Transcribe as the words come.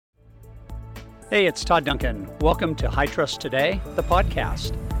Hey, it's Todd Duncan. Welcome to High Trust Today, the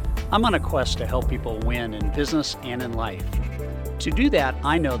podcast. I'm on a quest to help people win in business and in life. To do that,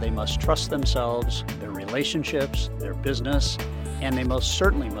 I know they must trust themselves, their relationships, their business, and they most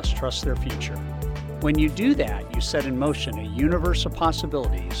certainly must trust their future. When you do that, you set in motion a universe of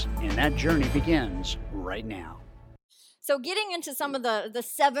possibilities, and that journey begins right now. So getting into some of the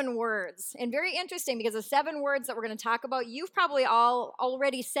 7 words, and very interesting because the 7 words that we're going to talk about, you've probably all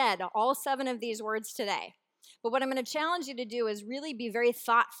already said all 7 of these words today. But what I'm going to challenge you to do is really be very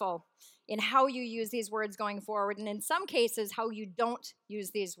thoughtful in how you use these words going forward, and in some cases, how you don't use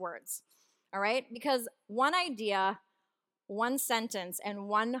these words. All right? Because one idea, one sentence, and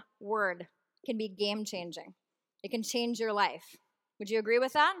one word can be game-changing. It can change your life. Would you agree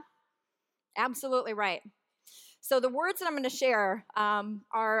with that? Absolutely right. So the words that I'm going to share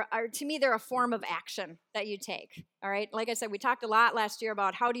are, to me, they're a form of action that you take, all right? Like I said, we talked a lot last year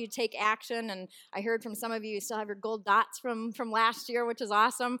about how do you take action, and I heard from some of you still have your gold dots from last year, which is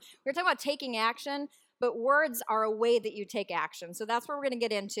awesome. We were talking about taking action, but words are a way that you take action. So that's what we're going to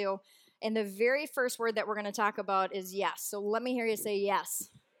get into, and the very first word that we're going to talk about is yes. So let me hear you say yes.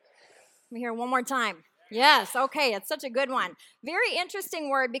 Let me hear it one more time. Yes, okay, it's such a good one. Very interesting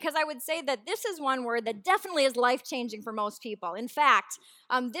word because I would say that this is one word that definitely is life-changing for most people. In fact,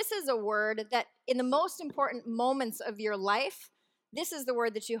 this is a word that in the most important moments of your life, this is the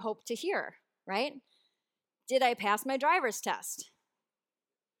word that you hope to hear, right? Did I pass my driver's test?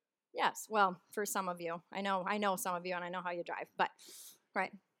 Yes, well, for some of you. I know some of you and I know how you drive, but,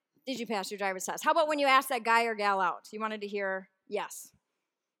 right. Did you pass your driver's test? How about when you asked that guy or gal out? You wanted to hear yes.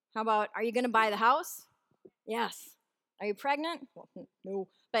 How about, are you going to buy the house? Yes. Are you pregnant? Well, no.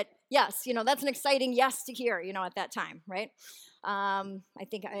 But yes, that's an exciting yes to hear, at that time, right? I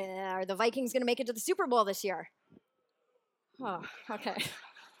think, are the Vikings going to make it to the Super Bowl this year? Oh, okay.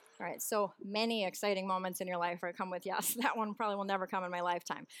 All right, so many exciting moments in your life come with yes. That one probably will never come in my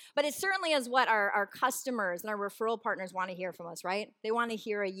lifetime. But it certainly is what our customers and our referral partners want to hear from us, right? They want to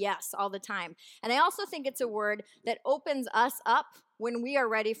hear a yes all the time. And I also think it's a word that opens us up when we are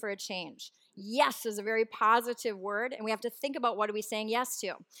ready for a change. Yes is a very positive word, and we have to think about what are we saying yes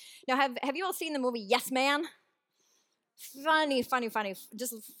to. Now, have you all seen the movie Yes Man? Funny,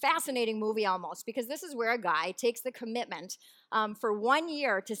 just fascinating movie almost, because this is where a guy takes the commitment for 1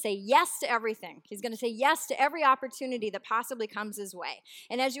 year to say yes to everything. He's going to say yes to every opportunity that possibly comes his way.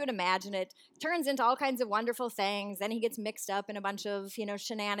 And as you would imagine, it turns into all kinds of wonderful things. Then he gets mixed up in a bunch of,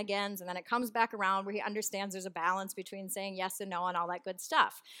 shenanigans, and then it comes back around where he understands there's a balance between saying yes and no and all that good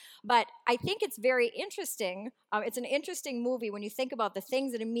stuff. But I think it's very interesting. It's an interesting movie when you think about the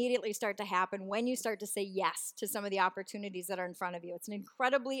things that immediately start to happen when you start to say yes to some of the opportunities that are in front of you. It's an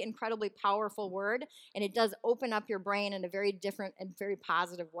incredibly, incredibly powerful word, and it does open up your brain in a very different and very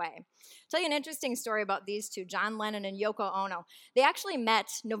positive way. I'll tell you an interesting story about these two, John Lennon and Yoko Ono. They actually met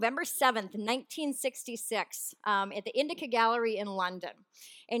November 7th, 1966 at the Indica Gallery in London.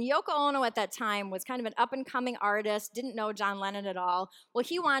 And Yoko Ono at that time was kind of an up-and-coming artist, didn't know John Lennon at all. Well,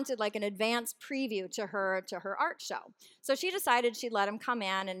 he wanted like an advance preview to her art show. So she decided she'd let him come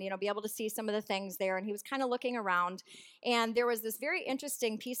in and, be able to see some of the things there. And he was kind of looking around. And there was this very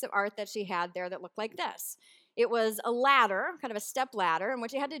interesting piece of art that she had there that looked like this. It was a ladder, kind of a step ladder. And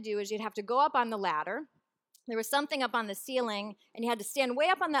what you had to do is you'd have to go up on the ladder. There was something up on the ceiling, and you had to stand way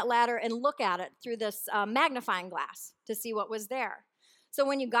up on that ladder and look at it through this magnifying glass to see what was there. So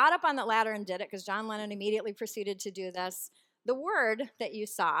when you got up on that ladder and did it, because John Lennon immediately proceeded to do this, the word that you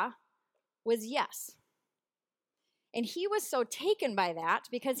saw was yes. And he was so taken by that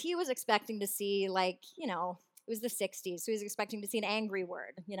because he was expecting to see, it was the 60s, so he was expecting to see an angry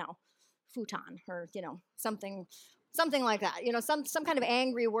word, futon, or, something like that, some kind of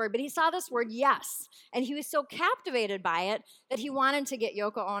angry word. But he saw this word yes, and he was so captivated by it that he wanted to get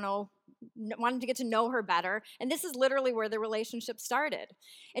Yoko Ono, wanted to get to know her better, and this is literally where the relationship started.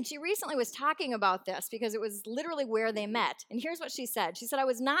 And she recently was talking about this because it was literally where they met. And here's what she said. She said, I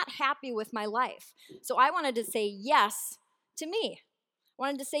was not happy with my life, so I wanted to say yes to me. I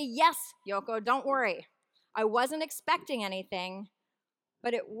wanted to say, yes, Yoko, don't worry. I wasn't expecting anything,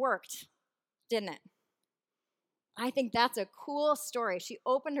 but it worked, didn't it? I think that's a cool story. She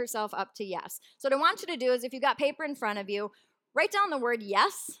opened herself up to yes. So what I want you to do is, if you've got paper in front of you, write down the word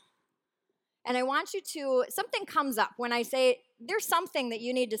yes. And I want you to, something comes up when I say, there's something that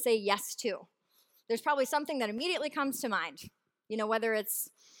you need to say yes to. There's probably something that immediately comes to mind. Whether it's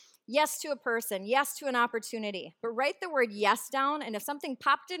yes to a person, yes to an opportunity. But write the word yes down, and if something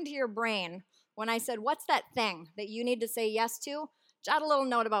popped into your brain when I said, what's that thing that you need to say yes to, jot a little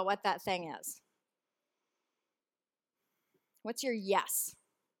note about what that thing is. What's your yes?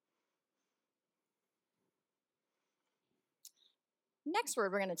 Next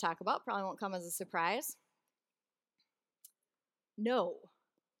word we're going to talk about probably won't come as a surprise. No.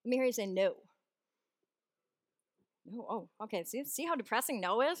 Let me hear you say no. No. Oh, okay. See how depressing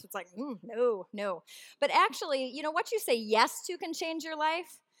no is? It's like, no. But actually, what you say yes to can change your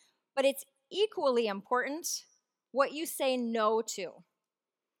life, but it's equally important what you say no to.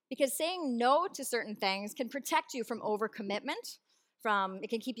 Because saying no to certain things can protect you from overcommitment, it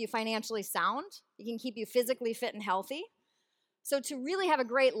can keep you financially sound, it can keep you physically fit and healthy. So to really have a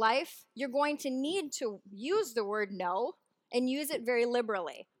great life, you're going to need to use the word no and use it very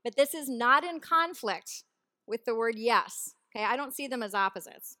liberally. But this is not in conflict with the word yes. Okay, I don't see them as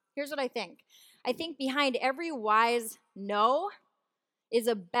opposites. Here's what I think. I think behind every wise no is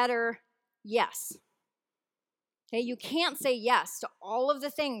a better yes. Okay, you can't say yes to all of the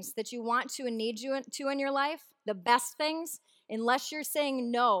things that you want to and need you to in your life, the best things, unless you're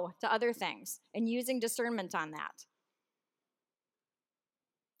saying no to other things and using discernment on that.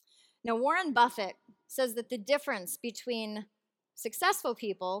 Now, Warren Buffett says that the difference between successful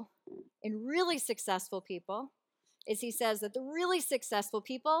people and really successful people is he says that the really successful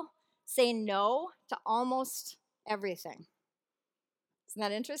people say no to almost everything. Isn't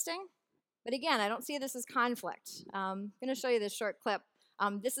that interesting? But again, I don't see this as conflict. I'm going to show you this short clip.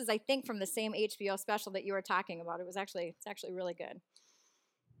 This is, I think, from the same HBO special that you were talking about. It's actually really good.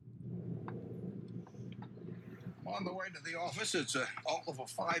 On the way to the office, it's all of a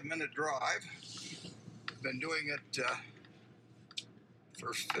 5-minute drive. Been doing it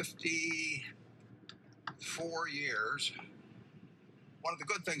for 54 years. One of the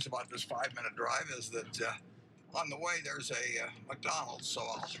good things about this 5-minute drive is that on the way there's a McDonald's, so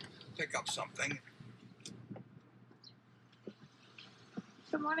I'll pick up something.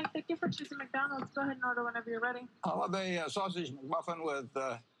 Good morning. Thank you for choosing McDonald's. Go ahead and order whenever you're ready. I'll have a sausage McMuffin with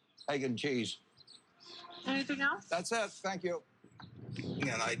egg and cheese. Anything else? That's it. Thank you.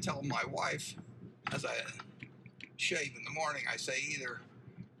 And I tell my wife, as I shave in the morning, I say either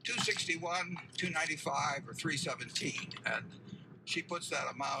 261, 295, or 317. And she puts that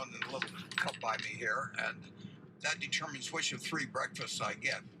amount in a little cup by me here, and that determines which of 3 breakfasts I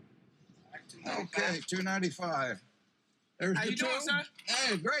get. Okay, 295. There's How the you 2. doing, sir?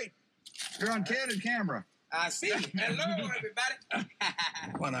 Hey, great. You're on candid camera. I see. Hello, everybody.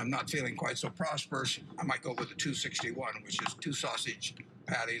 When I'm not feeling quite so prosperous, I might go with the 261, which is 2 sausage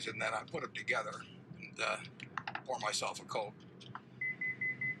patties, and then I put them together and pour myself a Coke.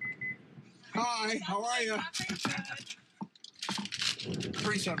 Hi, how are you?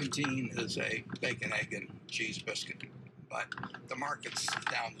 317 is a bacon, egg, and cheese biscuit, but the market's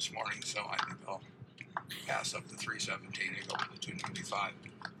down this morning, so I think I'll pass up the 317 and go with the 295.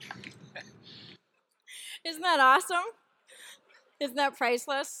 Isn't that awesome? Isn't that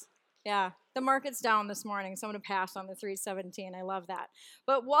priceless? Yeah, the market's down this morning, so I'm going to pass on the 317. I love that.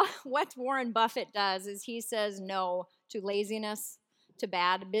 But what Warren Buffett does is he says no to laziness, to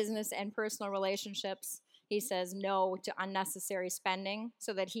bad business and personal relationships. He says no to unnecessary spending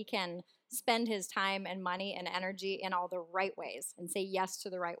so that he can spend his time and money and energy in all the right ways and say yes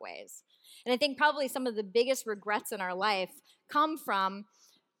to the right ways. And I think probably some of the biggest regrets in our life come from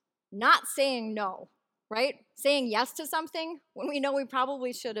not saying no, right? Saying yes to something when we know we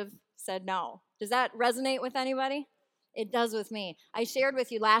probably should have said no. Does that resonate with anybody? It does with me. I shared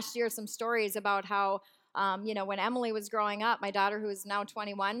with you last year some stories about how, when Emily was growing up, my daughter who is now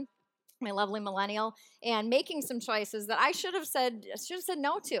 21, my lovely millennial, and making some choices that I should have said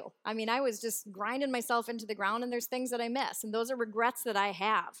no to. I mean, I was just grinding myself into the ground, and there's things that I miss, and those are regrets that I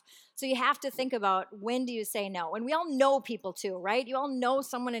have. So you have to think about, when do you say no? And we all know people too, right? You all know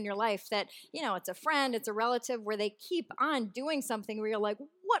someone in your life that, it's a friend, it's a relative, where they keep on doing something where you're like,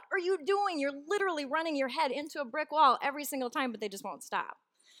 what are you doing? You're literally running your head into a brick wall every single time, but they just won't stop.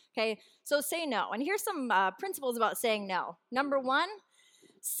 Okay, so say no. And here's some principles about saying no. Number 1,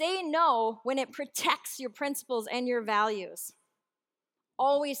 say no when it protects your principles and your values.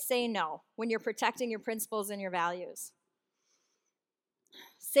 Always say no when you're protecting your principles and your values.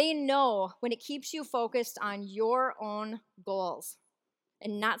 Say no when it keeps you focused on your own goals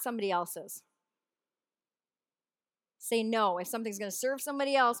and not somebody else's. Say no if something's going to serve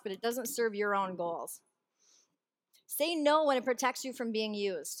somebody else, but it doesn't serve your own goals. Say no when it protects you from being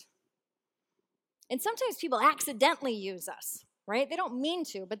used. And sometimes people accidentally use us. Right? They don't mean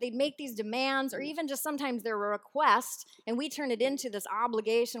to, but they make these demands, or even just sometimes they're a request, and we turn it into this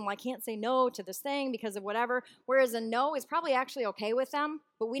obligation. Well, I can't say no to this thing because of whatever, whereas a no is probably actually okay with them,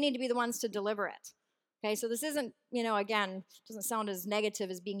 but we need to be the ones to deliver it. Okay, so this isn't, again, doesn't sound as negative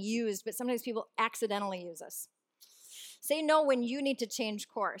as being used, but sometimes people accidentally use us. Say no when you need to change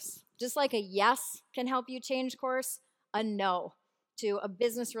course. Just like a yes can help you change course, a no to a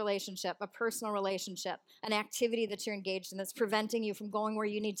business relationship, a personal relationship, an activity that you're engaged in that's preventing you from going where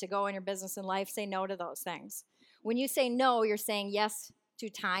you need to go in your business and life, say no to those things. When you say no, you're saying yes to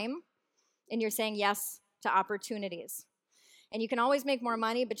time, and you're saying yes to opportunities. And you can always make more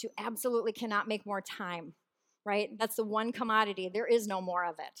money, but you absolutely cannot make more time, right? That's the one commodity. There is no more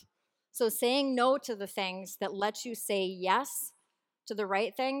of it. So saying no to the things that let you say yes to the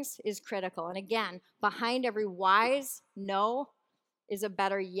right things is critical. And again, behind every wise no is a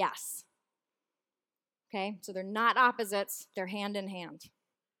better yes. Okay? So they're not opposites, they're hand in hand.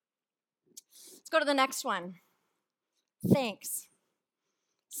 Let's go to the next one. Thanks.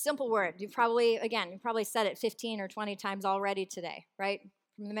 Simple word. You've probably said it 15 or 20 times already today, right?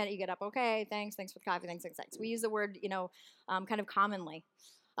 From the minute you get up, okay, thanks for the coffee, thanks. We use the word, kind of commonly.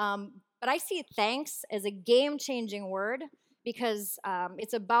 But I see thanks as a game-changing word because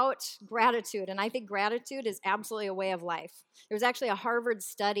it's about gratitude, and I think gratitude is absolutely a way of life. There was actually a Harvard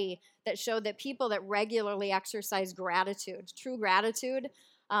study that showed that people that regularly exercise gratitude, true gratitude,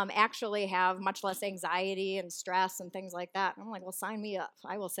 actually have much less anxiety and stress and things like that. And I'm like, well, sign me up.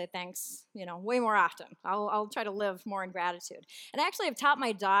 I will say thanks, way more often. I'll try to live more in gratitude. And I actually have taught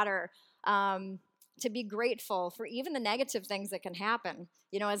my daughter to be grateful for even the negative things that can happen.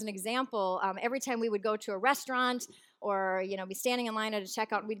 As an example, every time we would go to a restaurant or, be standing in line at a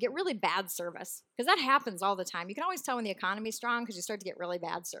checkout, we'd get really bad service because that happens all the time. You can always tell when the economy's strong because you start to get really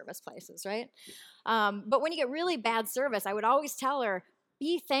bad service places, right? But when you get really bad service, I would always tell her,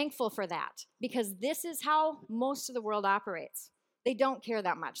 be thankful for that because this is how most of the world operates. They don't care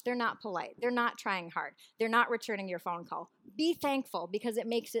that much. They're not polite. They're not trying hard. They're not returning your phone call. Be thankful because it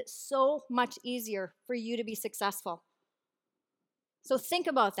makes it so much easier for you to be successful. So think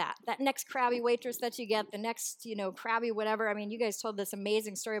about that. That next crabby waitress that you get, the next, crabby whatever. I mean, you guys told this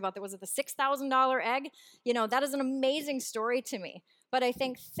amazing story about was it the $6,000 egg? That is an amazing story to me. But I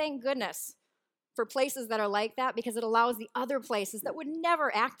think, thank goodness for places that are like that because it allows the other places that would never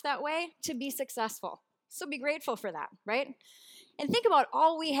act that way to be successful. So be grateful for that, right? And think about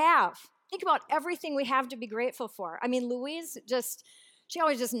all we have. Think about everything we have to be grateful for. I mean, Louise she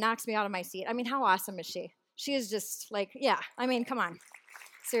always just knocks me out of my seat. I mean, how awesome is she? She is just come on.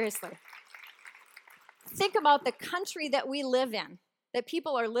 Seriously. Think about the country that we live in, that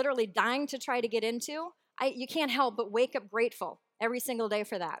people are literally dying to try to get into. You can't help but wake up grateful every single day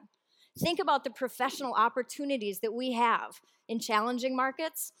for that. Think about the professional opportunities that we have in challenging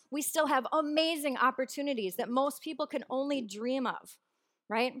markets. We still have amazing opportunities that most people can only dream of,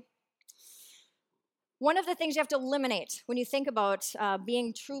 right? One of the things you have to eliminate when you think about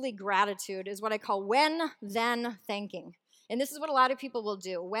being truly gratitude is what I call when, then thinking. And this is what a lot of people will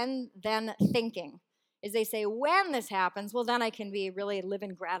do, when, then thinking. Is they say, when this happens, well, then I can really live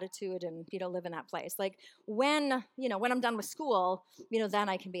in gratitude and, live in that place. Like when I'm done with school, then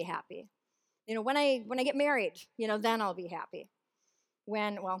I can be happy. When I get married, then I'll be happy.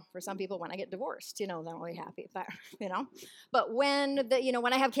 For some people, when I get divorced, then I'll be happy. But when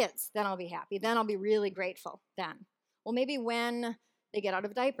I have kids, then I'll be happy. Then I'll be really grateful then. Well, maybe when they get out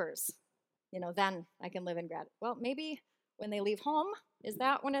of diapers, then I can live in gratitude. Well, maybe when they leave home, is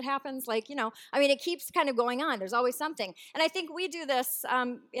that when it happens? It keeps kind of going on. There's always something. And I think we do this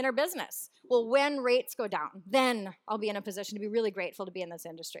in our business. Well, when rates go down, then I'll be in a position to be really grateful to be in this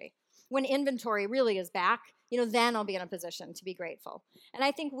industry. When inventory really is back, then I'll be in a position to be grateful. And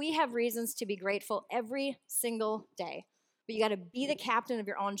I think we have reasons to be grateful every single day. But you got to be the captain of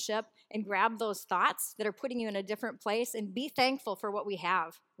your own ship and grab those thoughts that are putting you in a different place and be thankful for what we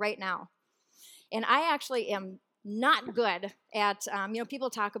have right now. And I actually am not good at, people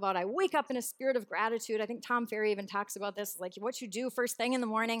talk about, I wake up in a spirit of gratitude. I think Tom Ferry even talks about this, like what you do first thing in the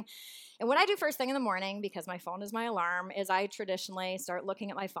morning. And what I do first thing in the morning, because my phone is my alarm, is I traditionally start looking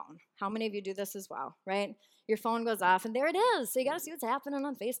at my phone. How many of you do this as well, right? Your phone goes off and there it is. So you got to see what's happening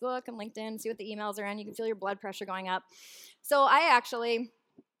on Facebook and LinkedIn, see what the emails are in. You can feel your blood pressure going up. So I actually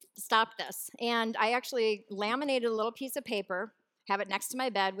stopped this and I actually laminated a little piece of paper, have it next to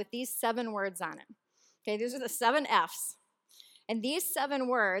my bed with these 7 words on it. Okay, these are the 7 F's. And these 7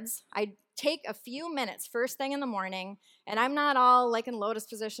 words, I take a few minutes first thing in the morning, and I'm not all like in lotus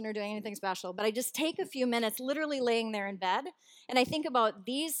position or doing anything special, but I just take a few minutes literally laying there in bed, and I think about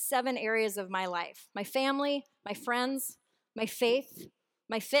these 7 areas of my life: my family, my friends, my faith,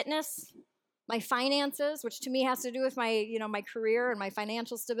 my fitness, my finances, which to me has to do with my, my career and my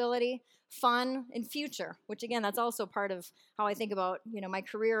financial stability, fun, and future, which again, that's also part of how I think about, my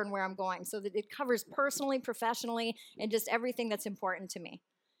career and where I'm going, so that it covers personally, professionally, and just everything that's important to me.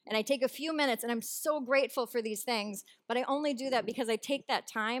 And I take a few minutes, and I'm so grateful for these things, but I only do that because I take that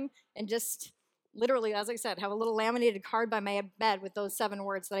time and just literally, as I said, have a little laminated card by my bed with those 7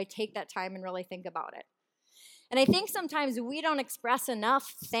 words that I take that time and really think about it. And I think sometimes we don't express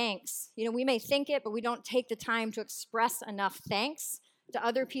enough thanks. We may think it, but we don't take the time to express enough thanks to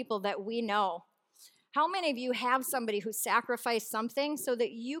other people that we know. How many of you have somebody who sacrificed something so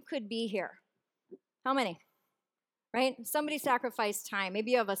that you could be here? How many? Right? Somebody sacrificed time.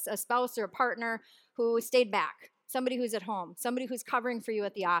 Maybe you have a spouse or a partner who stayed back, somebody who's at home, somebody who's covering for you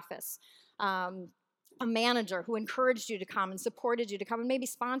at the office, a manager who encouraged you to come and supported you to come and maybe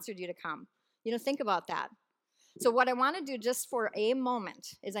sponsored you to come. Think about that. So what I want to do just for a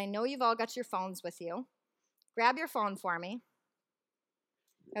moment is, I know you've all got your phones with you. Grab your phone for me.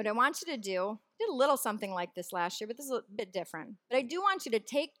 And what I want you to do, I did a little something like this last year, but this is a bit different. But I do want you to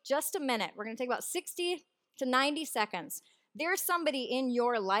take just a minute. We're going to take about 60 to 90 seconds. There's somebody in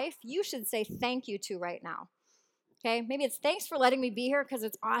your life you should say thank you to right now. Okay? Maybe it's thanks for letting me be here because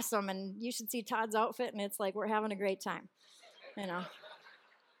it's awesome, and you should see Todd's outfit, and it's like we're having a great time.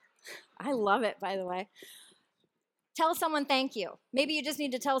 I love it, by the way. Tell someone thank you. Maybe you just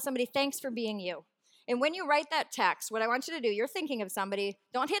need to tell somebody thanks for being you. And when you write that text, what I want you to do, you're thinking of somebody,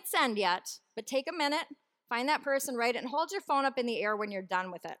 don't hit send yet, but take a minute, find that person, write it, and hold your phone up in the air when you're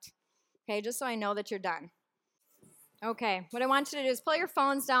done with it. Okay, just so I know that you're done. Okay, what I want you to do is pull your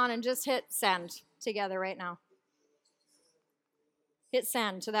phones down and just hit send together right now. Hit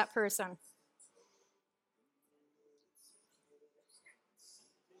send to that person.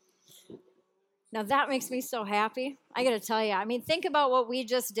 Now that makes me so happy. I got to tell you, think about what we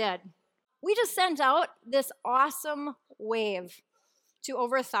just did. We just sent out this awesome wave to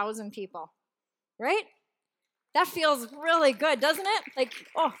over 1,000 people, right? That feels really good, doesn't it?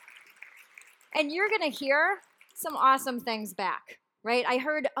 And you're going to hear some awesome things back, right? I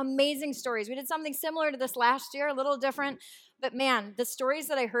heard amazing stories. We did something similar to this last year, a little different, but man, the stories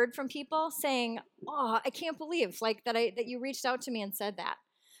that I heard from people saying, I can't believe that you reached out to me and said that.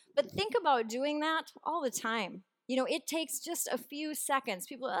 But think about doing that all the time. It takes just a few seconds.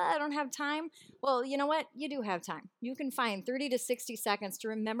 People, I don't have time. Well, you know what? You do have time. You can find 30 to 60 seconds to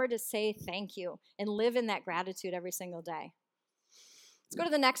remember to say thank you and live in that gratitude every single day. Let's go to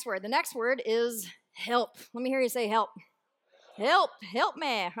the next word. The next word is help. Let me hear you say help. Help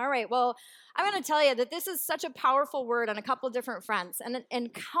me. All right, well, I'm going to tell you that this is such a powerful word on a couple of different fronts,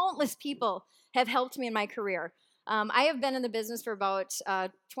 and countless people have helped me in my career. I have been in the business for about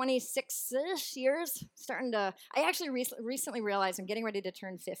 26-ish years, I actually recently realized I'm getting ready to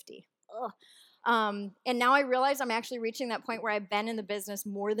turn 50. And now I realize I'm actually reaching that point where I've been in the business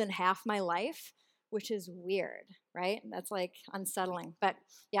more than half my life, which is weird, right? That's unsettling. But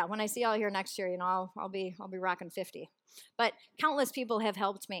yeah, when I see y'all here next year, I'll be rocking 50. But countless people have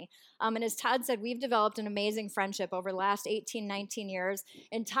helped me. And as Todd said, we've developed an amazing friendship over the last 18, 19 years.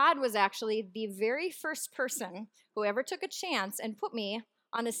 And Todd was actually the very first person who ever took a chance and put me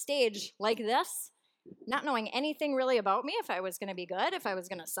on a stage like this, not knowing anything really about me, if I was going to be good, if I was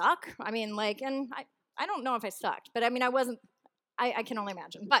going to suck. And I don't know if I sucked, but I wasn't. I can only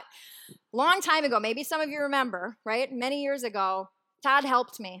imagine. But long time ago, maybe some of you remember, right? Many years ago, Todd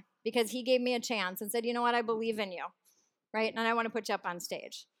helped me because he gave me a chance and said, you know what, I believe in you, right? And I want to put you up on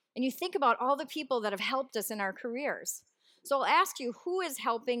stage. And you think about all the people that have helped us in our careers. So I'll ask you, who is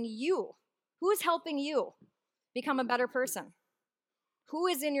helping you? Who is helping you become a better person? Who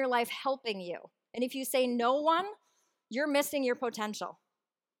is in your life helping you? And if you say no one, you're missing your potential.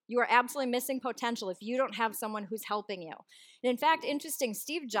 You are absolutely missing potential if you don't have someone who's helping you. And in fact, interesting,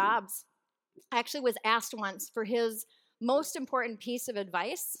 Steve Jobs actually was asked once for his most important piece of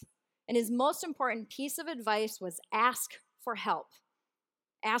advice. And his most important piece of advice was ask for help.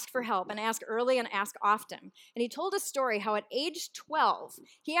 Ask for help, and ask early and ask often. And he told a story how at age 12,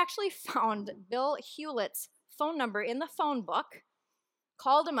 he actually found Bill Hewlett's phone number in the phone book,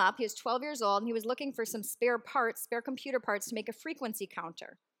 called him up. He was 12 years old, and he was looking for some spare computer parts to make a frequency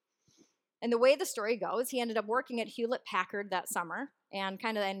counter. And the way the story goes, he ended up working at Hewlett-Packard that summer and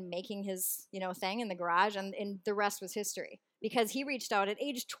kind of then making his, thing in the garage, and the rest was history because he reached out at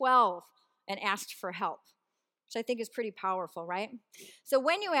age 12 and asked for help, which I think is pretty powerful, right? So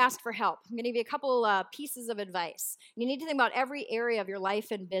when you ask for help, I'm going to give you a couple pieces of advice. You need to think about every area of your life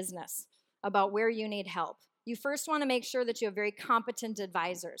and business about where you need help. You first want to make sure that you have very competent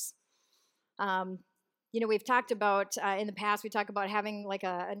advisors. We've talked about, in the past, we talk about having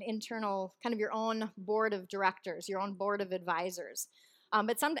an internal, kind of your own board of directors, your own board of advisors.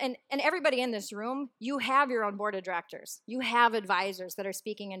 And everybody in this room, you have your own board of directors. You have advisors that are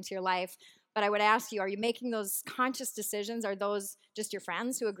speaking into your life. But I would ask you, are you making those conscious decisions? Are those just your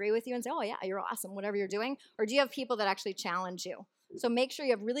friends who agree with you and say, oh yeah, you're awesome, whatever you're doing? Or do you have people that actually challenge you? So make sure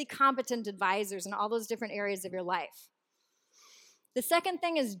you have really competent advisors in all those different areas of your life. The second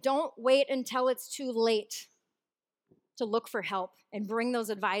thing is don't wait until it's too late to look for help and bring those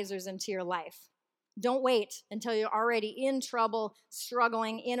advisors into your life. Don't wait until you're already in trouble,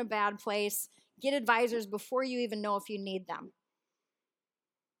 struggling, in a bad place. Get advisors before you even know if you need them.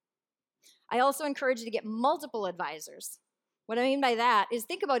 I also encourage you to get multiple advisors. What I mean by that is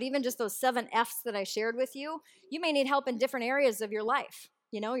think about even just those 7 F's that I shared with you. You may need help in different areas of your life.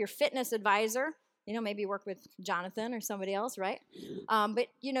 Your fitness advisor, maybe you work with Jonathan or somebody else, right? But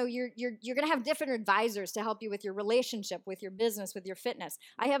you're going to have different advisors to help you with your relationship, with your business, with your fitness.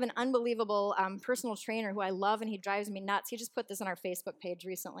 I have an unbelievable personal trainer who I love, and he drives me nuts. He just put this on our Facebook page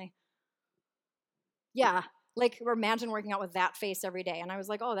recently. Yeah, imagine working out with that face every day. And I was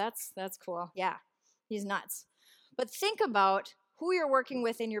like, oh, that's cool. Yeah, he's nuts. But think about who you're working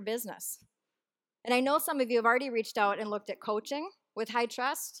with in your business. And I know some of you have already reached out and looked at coaching with High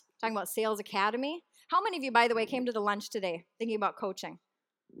Trust, talking about Sales Academy. How many of you, by the way, came to the lunch today thinking about coaching?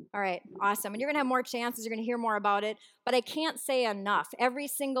 All right, awesome. And you're going to have more chances. You're going to hear more about it. But I can't say enough. Every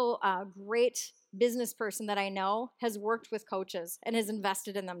single great business person that I know has worked with coaches and has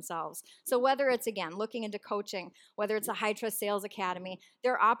invested in themselves. So whether it's, again, looking into coaching, whether it's a High Trust Sales Academy,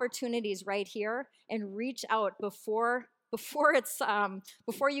 there are opportunities right here, and reach out before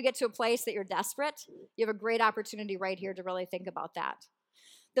you get to a place that you're desperate. You have a great opportunity right here to really think about that.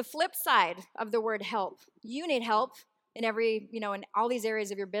 The flip side of the word help, you need help in in all these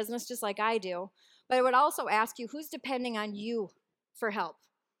areas of your business, just like I do. But I would also ask you, who's depending on you for help?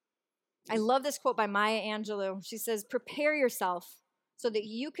 I love this quote by Maya Angelou. She says, prepare yourself so that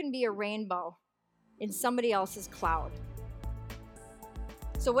you can be a rainbow in somebody else's cloud.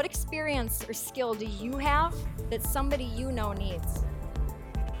 So what experience or skill do you have that somebody you know needs?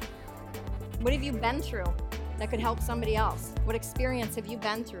 What have you been through that could help somebody else? What experience have you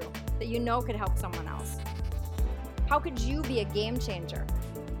been through that you know could help someone else? How could you be a game changer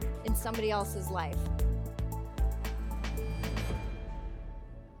in somebody else's life?